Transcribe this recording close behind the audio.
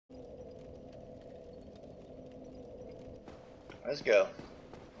Let's go.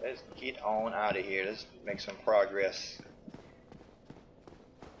 Let's get on out of here. Let's make some progress.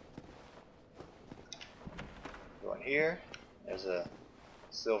 Go in here. There's a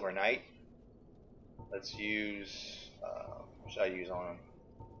silver knight. Let's use. What should I use on him?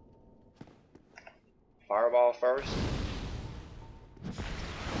 Fireball first.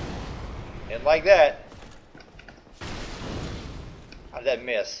 And like that. How did that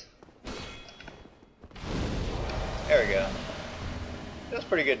miss? There we go. That's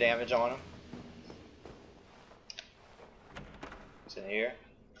pretty good damage on him. What's in here?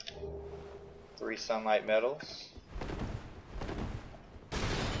 3 sunlight metals.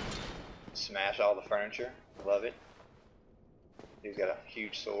 Smash all the furniture. Love it. He's got a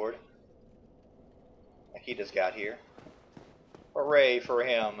huge sword. Like he just got here. Hooray for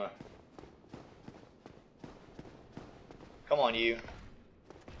him. Come on, you.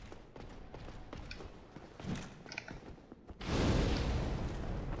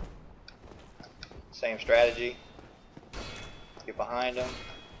 Same strategy. Get behind him.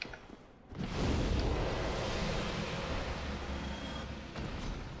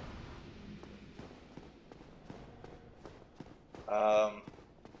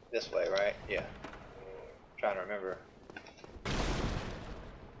 This way, right? Yeah. I'm trying to remember.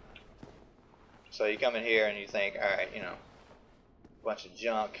 So you come in here and you think, alright, you know, a bunch of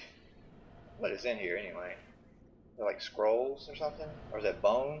junk. What is in here anyway? They're like scrolls or something? Or is that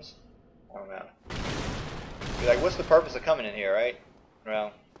bones? I don't know. You're like, what's the purpose of coming in here, right?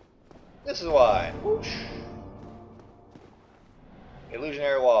 Well, this is why. Whoosh.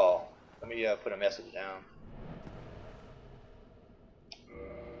 Illusionary wall. Let me put a message down.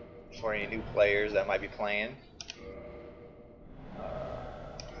 For any new players that might be playing.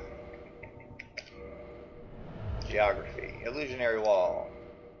 Geography. Illusionary wall.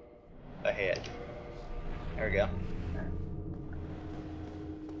 Ahead. There we go.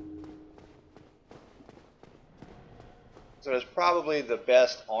 So it's probably the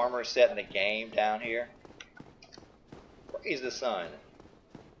best armor set in the game down here. Praise the sun.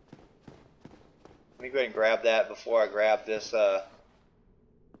 Let me go ahead and grab that before I grab this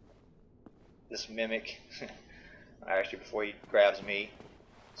this mimic. Actually, before he grabs me.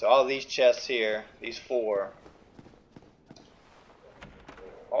 So all these chests here, these 4,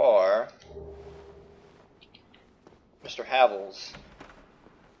 are Mr. Havel's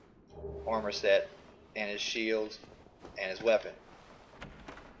armor set and his shield and his weapon.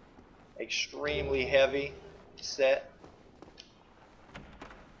 Extremely heavy set,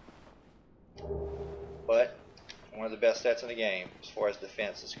 but one of the best sets in the game as far as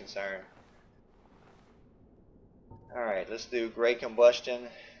defense is concerned. Alright, let's do Great Combustion.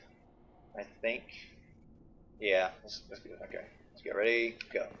 I think. Yeah, let's do it. Okay. Let's get ready.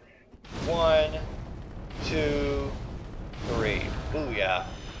 Go. 1, 2, 3. Booyah.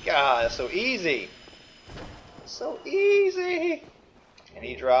 God, that's so easy. So easy. And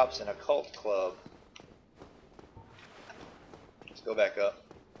he drops an occult club. Let's go back up.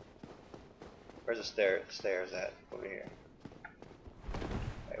 Where's the stairs at? Over here.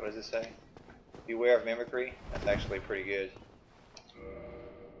 Wait, what does it say? Beware of mimicry. That's actually pretty good.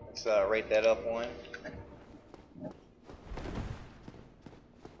 Let's rate that up 1.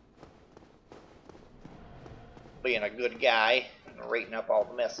 Being a good guy and rating up all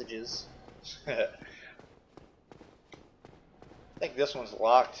the messages. I think this one's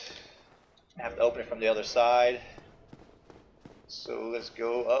locked. I have to open it from the other side. So let's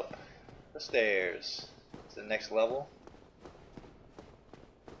go up the stairs to the next level.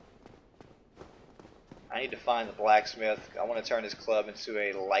 I need to find the blacksmith. I want to turn this club into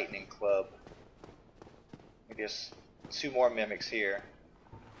a lightning club. Maybe just 2 more mimics here.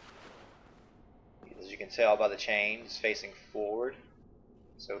 As you can tell by the chains facing forward.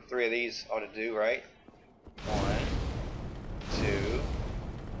 So 3 of these ought to do, right? 1, 2,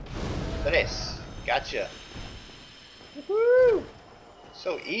 3. Gotcha. Woohoo!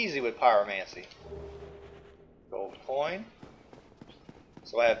 So easy with pyromancy. Gold coin.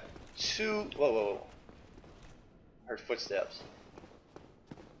 So I have 2. Whoa, whoa, whoa. Heard footsteps.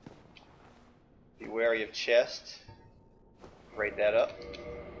 Be wary of chest. Rate that up.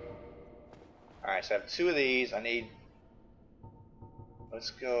 Alright, so I have 2 of these. I need.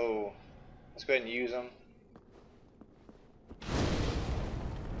 Let's go ahead and use them.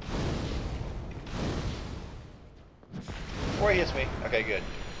 Before he hits me. Okay, good.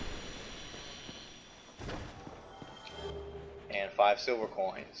 And 5 silver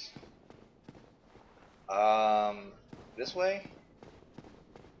coins. This way?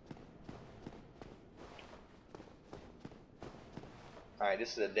 Alright,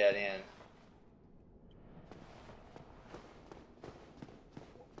 this is a dead end.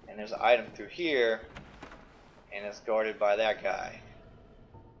 And there's an item through here, and it's guarded by that guy.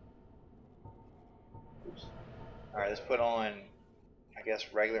 Oops. Alright, let's put on, I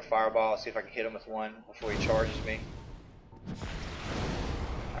guess, regular fireball. See if I can hit him with one before he charges me.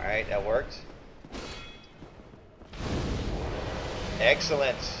 Alright, that worked.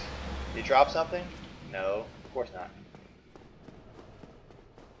 Excellent. Did you drop something? No, of course not.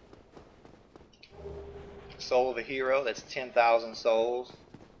 Soul of a hero, that's 10,000 souls.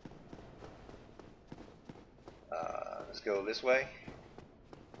 Let's go this way.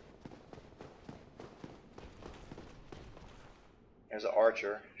 There's an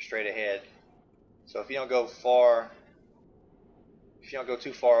archer straight ahead. So if you don't go far, if you don't go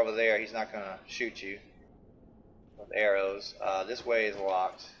too far over there, he's not gonna shoot you with arrows. This way is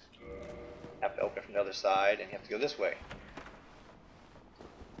locked. Have to open it from the other side, and you have to go this way.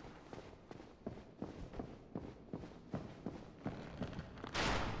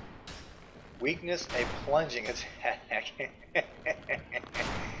 Weakness, a plunging attack.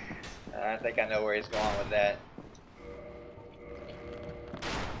 I think I know where he's going with that.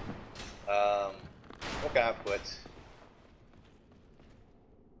 What can I put?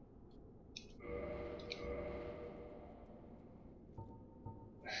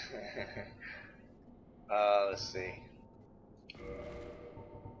 Let's see.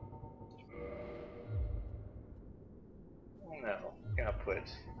 Oh no, what can I put?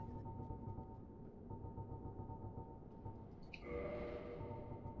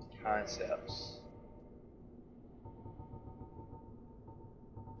 Concepts.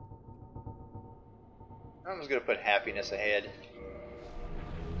 I'm just gonna put happiness ahead.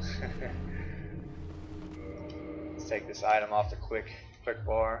 Let's take this item off the quick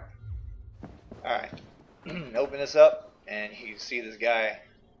bar. Alright. Open this up and you see this guy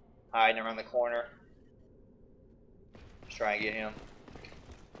hiding around the corner. Let's try and get him.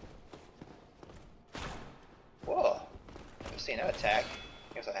 Whoa. I've seen that attack.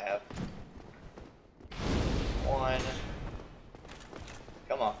 Guess I have. One.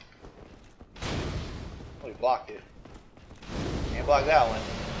 Come on. Oh, he blocked it. Can't block that one.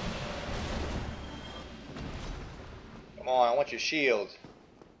 Come on, I want your shield.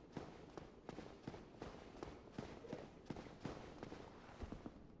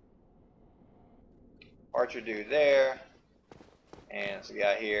 Archer dude there. And it's a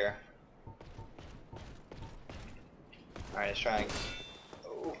guy here. Alright, let's try and...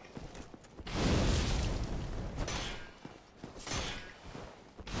 Oh.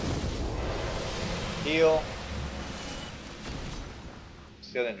 Heal.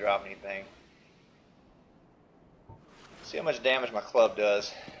 Still didn't drop anything. See how much damage my club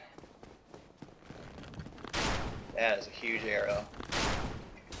does. That is a huge arrow.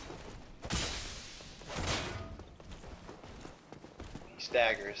 He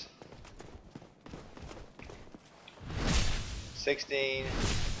staggers. 16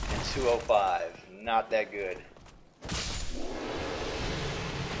 and 205. Not that good.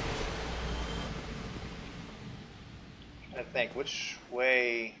 I think which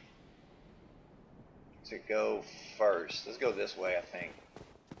way to go first. Let's go this way, I think.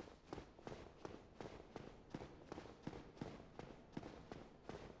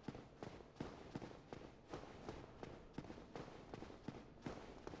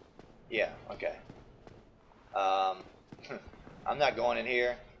 Yeah, okay. I'm not going in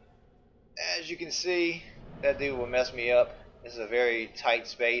here. As you can see, that dude will mess me up. This is a very tight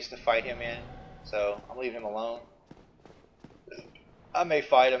space to fight him in, so I'm leaving him alone. I may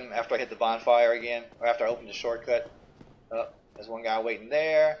fight him after I hit the bonfire again, or after I open the shortcut. There's one guy waiting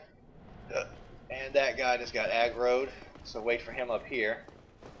there, and that guy just got aggroed, so wait for him up here.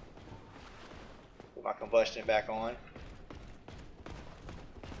 Put my combustion back on.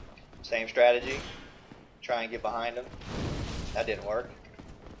 Same strategy. Try and get behind him. That didn't work.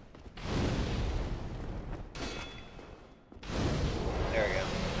 There we go.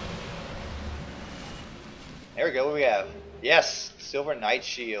 There we go. What do we have? Yes! Silver Knight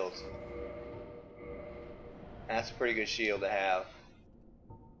Shield. That's a pretty good shield to have.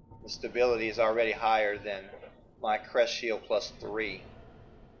 The stability is already higher than my Crest Shield plus 3.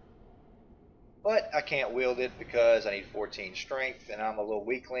 But I can't wield it because I need 14 strength and I'm a little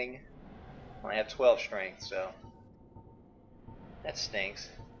weakling. I have 12 strength, so that stinks.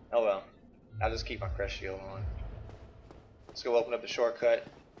 Oh well. I'll just keep my Crest Shield on. Let's go open up the shortcut.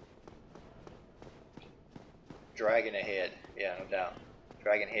 Dragon ahead. Yeah, no doubt.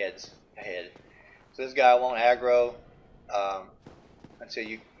 Dragon heads ahead. So this guy won't aggro until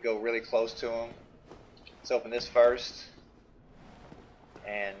you go really close to him. Let's open this first.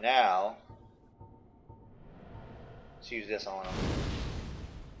 And now, let's use this on him.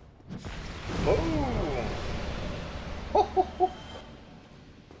 Boom!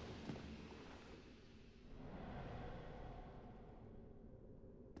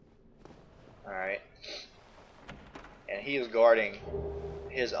 Alright. And he is guarding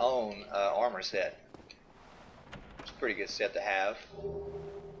his own armor set. It's a pretty good set to have.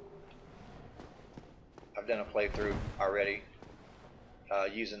 I've done a playthrough already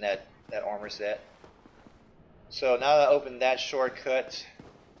using that armor set. So now that I opened that shortcut,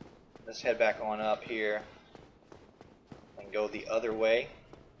 let's head back on up here and go the other way.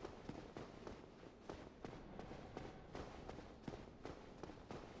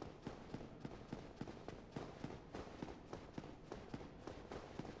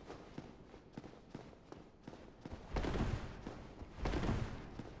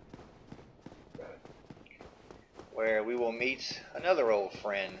 Where we will meet another old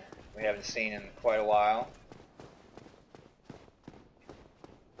friend we haven't seen in quite a while.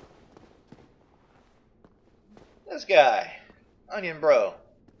 This guy, Onion Bro.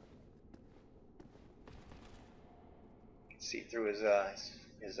 You can see through his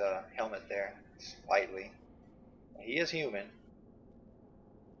helmet there slightly. He is human.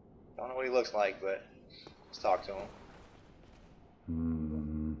 Don't know what he looks like, but let's talk to him.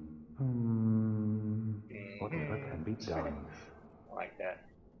 Whatever can be done. I like that.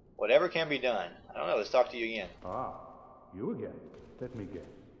 Whatever can be done. I don't know. Let's talk to you again. Ah, you again. Let me guess.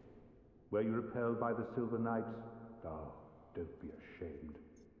 Were you repelled by the Silver Knights? Oh, don't be ashamed.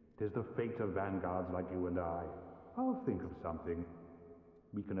 'Tis the fate of vanguards like you and I. I'll think of something.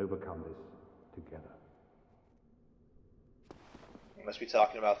 We can overcome this together. You must be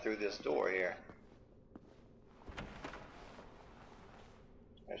talking about through this door here.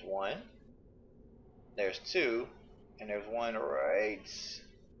 There's one. There's two. And there's one right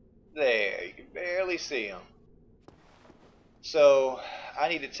there. You can barely see him. So I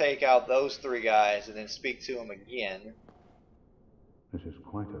need to take out those three guys and then speak to them again. This is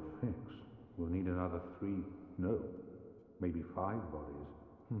quite a fix. We'll need another 3, no, maybe 5 bodies.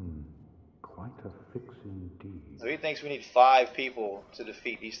 Quite a fix indeed. So he thinks we need 5 people to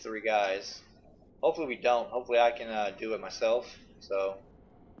defeat these 3 guys. Hopefully we don't. Hopefully I can do it myself. So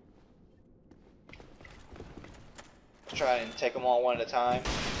let's try and take them all one at a time.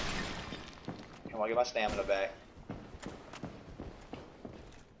 Come on, get my stamina back.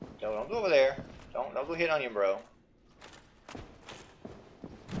 No, don't go over there. Don't go hit Onion Bro.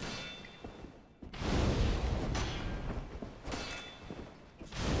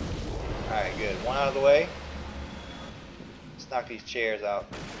 Alright, good. One out of the way. Let's knock these chairs out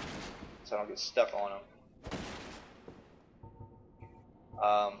so I don't get stuck on them.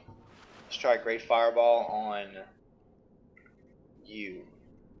 Let's try Great Fireball on you.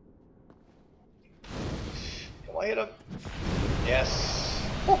 Come on, hit him. Yes.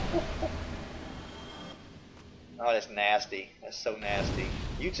 Oh, that's nasty. That's so nasty.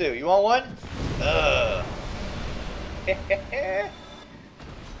 You too. You want one? Ugh.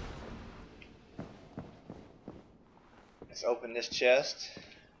 Let's open this chest.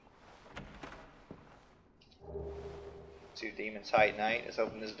 To Demon Titanite. Let's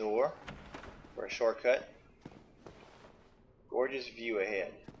open this door for a shortcut. Gorgeous view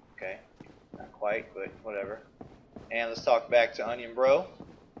ahead. Okay. Not quite, but whatever. And let's talk back to Onion Bro.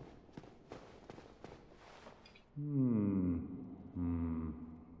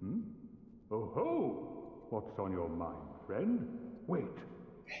 Oh ho! What's on your mind, friend? Wait.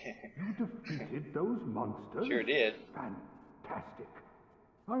 You defeated those monsters? Sure did. Fantastic.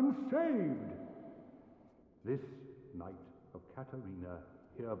 I'm saved. This Knight of Katarina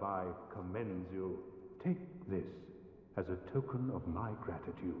hereby commends you. Take this as a token of my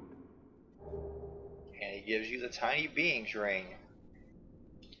gratitude. And he gives you the tiny being's ring.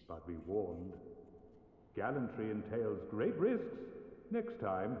 But be warned, gallantry entails great risks. Next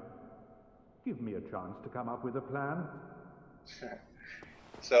time, give me a chance to come up with a plan.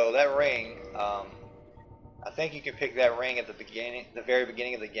 So that ring, I think you can pick that ring at the very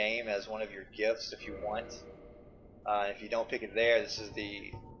beginning of the game as one of your gifts if you want. If you don't pick it there, this is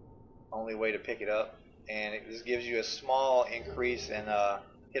the only way to pick it up. And it just gives you a small increase in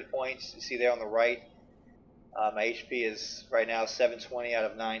hit points. You see there on the right, my HP is right now 720 out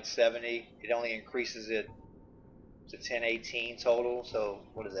of 970. It only increases it to 1018 total. So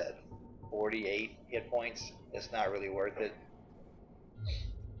what is that? 48 hit points. It's not really worth it.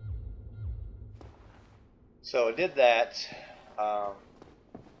 So it did that.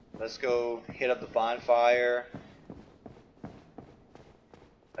 Let's go hit up the bonfire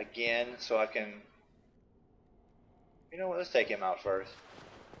again so I can... You know what? Let's take him out first.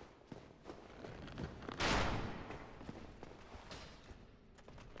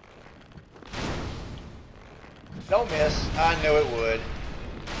 Don't miss. I knew it would.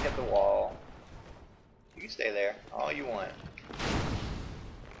 Hit the wall. You can stay there all you want.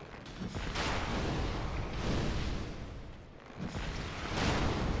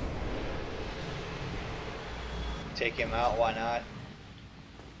 Take him out, why not?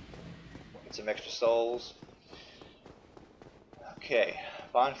 Get some extra souls. Okay,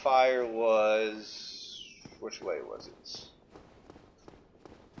 bonfire was... which way was it?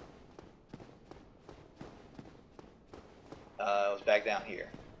 It was back down here.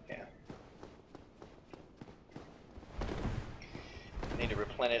 Yeah. I need to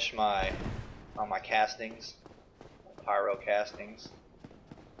replenish my castings, pyro castings.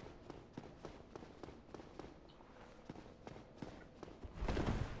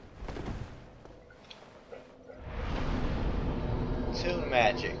 Tune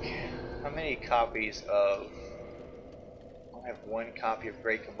magic. How many copies of... I have one copy of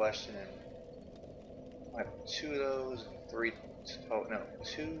Great Combustion and I have 2 of those and 3... oh no,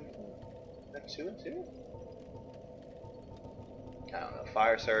 2... is that 2 and 2? I don't know.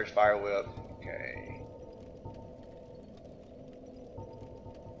 Fire Surge, Fire Whip. Okay.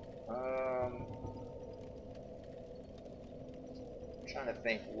 I'm trying to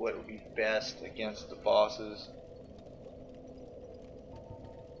think what would be best against the bosses.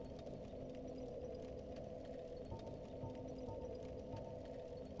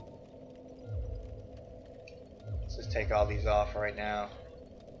 Let's just take all these off right now.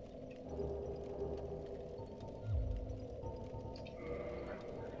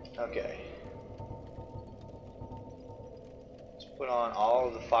 Okay. Let's put on all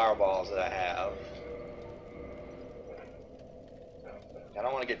of the fireballs that I have. I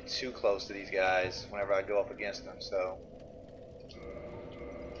don't want to get too close to these guys whenever I go up against them, so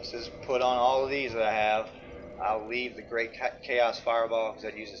let's just put on all of these that I have. I'll leave the Great Chaos Fireball because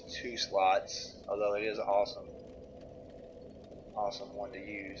that uses 2 slots, although it is awesome one to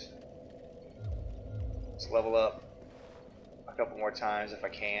use. Let's level up a couple more times if I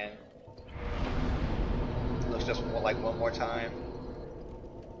can. Looks just like one more time.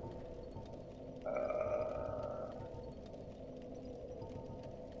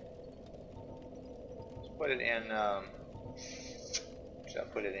 Let's put it in. Should I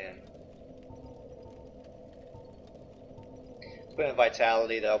put it in? Let's put in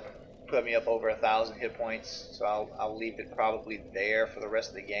Vitality. That'll put me up over 1,000 hit points. So I'll leave it probably there for the rest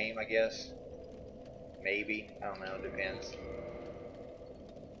of the game, I guess. Maybe. I don't know. It depends.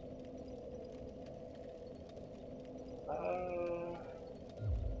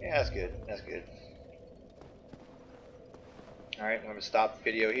 Yeah, that's good. That's good. Alright, I'm going to stop the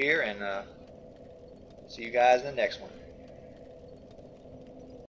video here and see you guys in the next one.